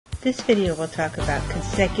This video will talk about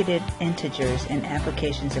consecutive integers and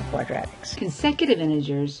applications of quadratics. Consecutive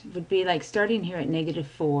integers would be like starting here at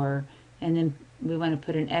 -4, and then we want to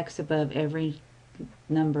put an x above every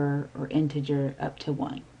number or integer up to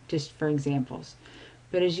 1, just for examples.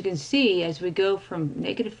 But as you can see, as we go from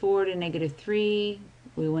 -4 to -3,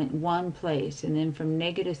 we went one place, and then from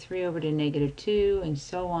 -3 over to -2, and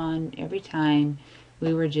so on. Every time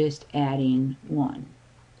we were just adding 1.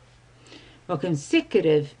 Well,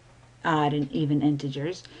 consecutive odd and even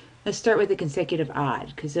integers, let's start with the consecutive odd,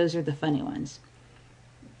 because those are the funny ones.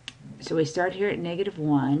 So we start here at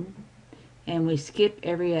 -1, and we skip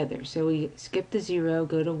every other. So we skip the 0,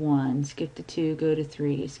 go to 1, skip the 2, go to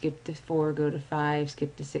 3, skip the 4, go to 5,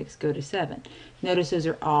 skip the 6, go to 7. Notice those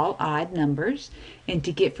are all odd numbers, and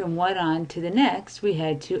to get from one on to the next, we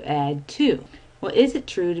had to add 2. Well, is it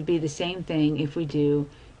true to be the same thing if we do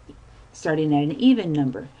starting at an even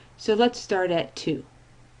number? So let's start at 2.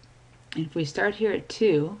 And if we start here at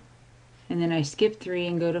 2, and then I skip 3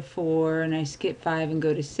 and go to 4, and I skip 5 and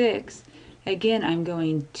go to 6, again, I'm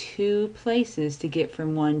going 2 places to get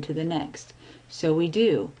from one to the next. So we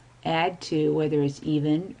do add 2, whether it's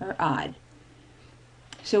even or odd.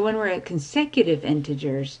 So when we're at consecutive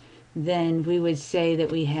integers, then we would say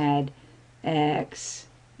that we had x,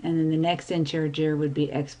 and then the next integer would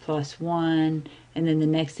be x plus 1, and then the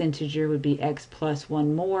next integer would be x plus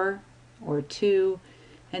 1 more, or 2,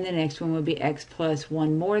 and the next one would be x plus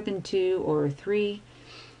 1 more than 2, or 3.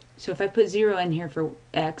 So if I put 0 in here for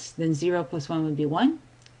x, then 0 plus 1 would be 1,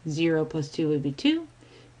 0 plus 2 would be 2,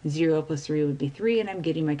 0 plus 3 would be 3, and I'm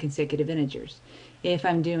getting my consecutive integers. If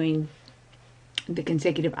I'm doing the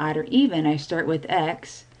consecutive odd or even, I start with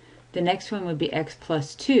x, the next one would be x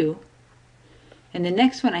plus 2, and the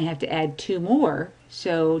next one I have to add 2 more,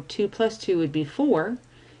 so 2 plus 2 would be 4,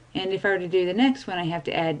 and if I were to do the next one, I have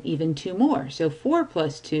to add even 2 more, so 4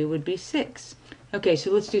 plus 2 would be 6. Okay,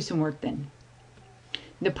 so let's do some work then.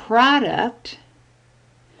 The product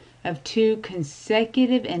of 2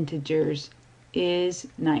 consecutive integers is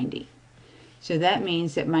 90. So that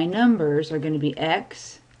means that my numbers are going to be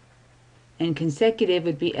x, and consecutive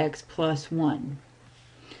would be x plus 1.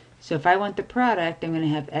 So if I want the product, I'm going to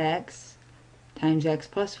have x times x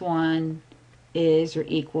plus 1 is or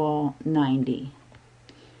equal 90.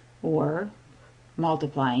 Or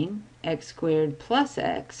multiplying x squared plus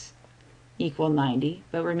x equal 90.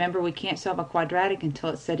 But remember, we can't solve a quadratic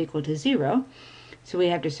until it's set equal to 0. So we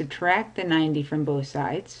have to subtract the 90 from both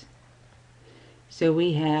sides. So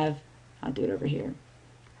we have, I'll do it over here,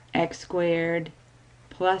 x squared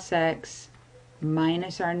plus x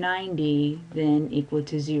minus our 90 then equal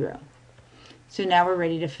to 0. So now we're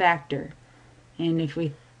ready to factor. And if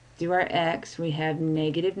we do our x, we have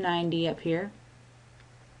negative 90 up here.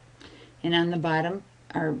 And on the bottom,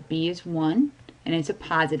 our b is 1, and it's a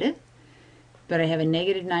positive. But I have a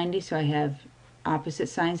negative 90, so I have opposite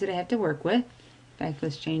signs that I have to work with. In fact,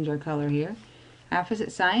 let's change our color here.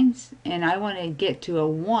 Opposite signs, and I want to get to a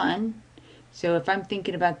 1. So if I'm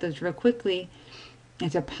thinking about those real quickly,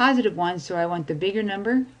 it's a positive 1, so I want the bigger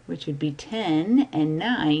number, which would be 10 and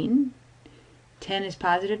 9. 10 is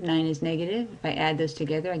positive, 9 is negative. If I add those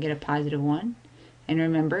together, I get a positive 1. And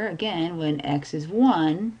remember, again, when x is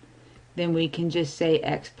 1, then we can just say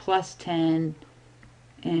x plus 10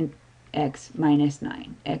 and x minus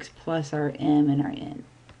 9. X plus our m and our n.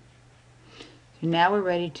 So now we're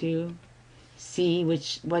ready to see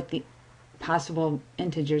what the possible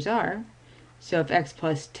integers are. So if x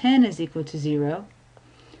plus 10 is equal to 0,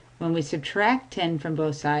 when we subtract 10 from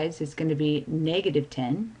both sides, it's going to be negative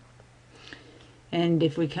 10. And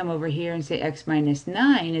if we come over here and say x minus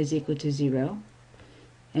 9 is equal to 0,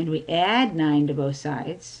 and we add 9 to both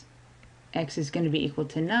sides, x is going to be equal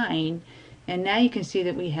to 9, and now you can see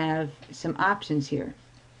that we have some options here.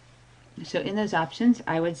 So in those options,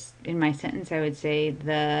 in my sentence, I would say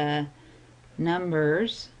the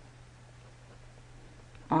numbers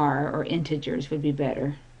are, or integers would be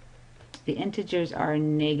better. The integers are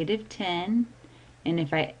negative 10, and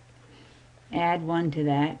if I add 1 to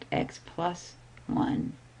that, x plus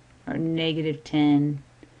 1, or negative 10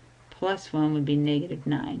 plus 1 would be negative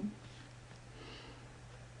 9.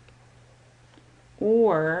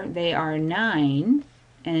 Or they are 9,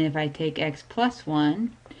 and if I take x plus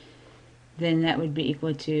 1, then that would be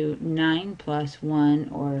equal to 9 plus 1,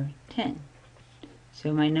 or 10.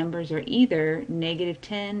 So my numbers are either negative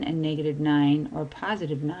 10 and negative 9, or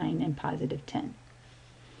positive 9 and positive 10.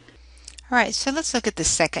 Alright, so let's look at the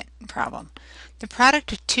second problem. The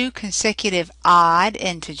product of 2 consecutive odd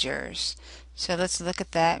integers. So let's look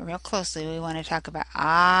at that real closely. We want to talk about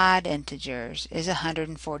odd integers is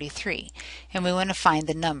 143, and we want to find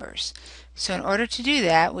the numbers. So in order to do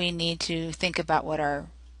that, we need to think about what our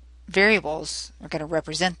variables are going to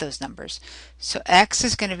represent those numbers. So x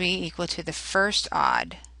is going to be equal to the first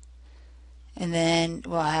odd, and then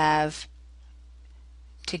we'll have,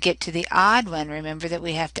 to get to the odd one, remember that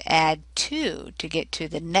we have to add 2 to get to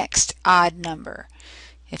the next odd number.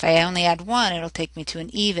 If I only add 1, it'll take me to an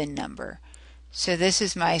even number. So this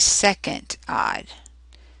is my second odd.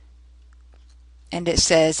 And it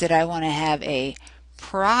says that I want to have a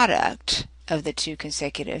product of the two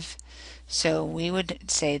consecutive. So we would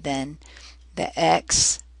say then that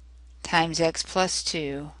x times x plus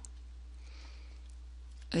 2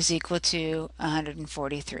 is equal to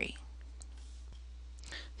 143.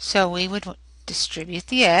 So we would distribute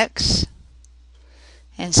the x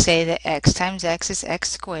and say that x times x is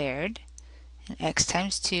x squared, and x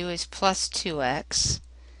times 2 is plus 2x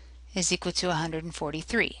is equal to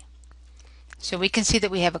 143. So we can see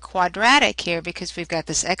that we have a quadratic here because we've got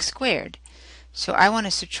this x squared. So I want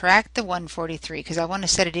to subtract the 143 because I want to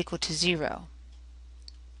set it equal to 0.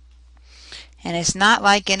 And it's not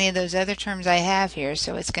like any of those other terms I have here,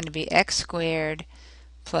 so it's going to be x squared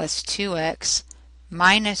plus 2x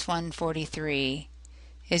minus 143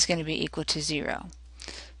 is going to be equal to 0.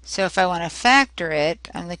 So if I want to factor it,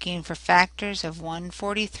 I'm looking for factors of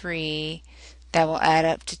 143 that will add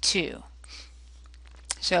up to 2.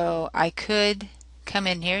 So I could come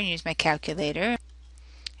in here and use my calculator,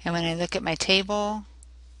 and when I look at my table,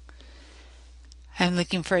 I'm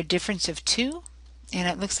looking for a difference of 2, and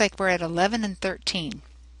it looks like we're at 11 and 13.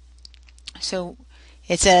 So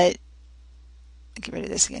it's a, get rid of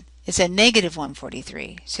this again, it's a negative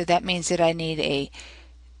 143. So that means that I need a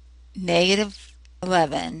negative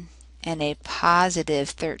 11 and a positive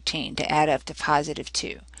 13 to add up to positive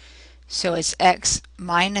 2. So it's x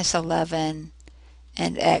minus 11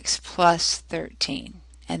 and x plus 13,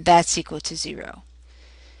 and that's equal to 0.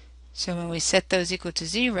 So when we set those equal to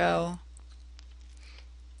 0,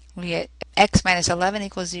 we get x minus 11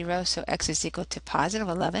 equals 0, so x is equal to positive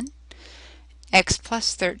 11. X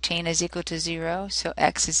plus 13 is equal to 0, so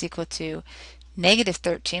x is equal to negative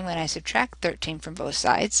 13 when I subtract 13 from both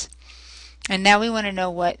sides. And now we want to know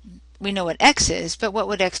what, we know what x is, but what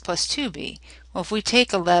would x plus 2 be? Well, if we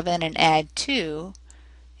take 11 and add 2,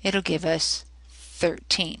 it'll give us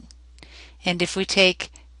 13. And if we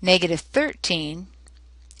take negative 13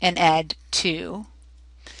 and add 2,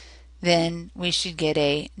 then we should get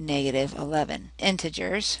a negative 11.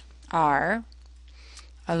 Integers are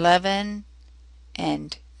 11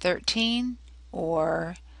 and 13,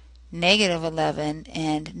 or negative 11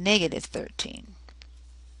 and negative 13.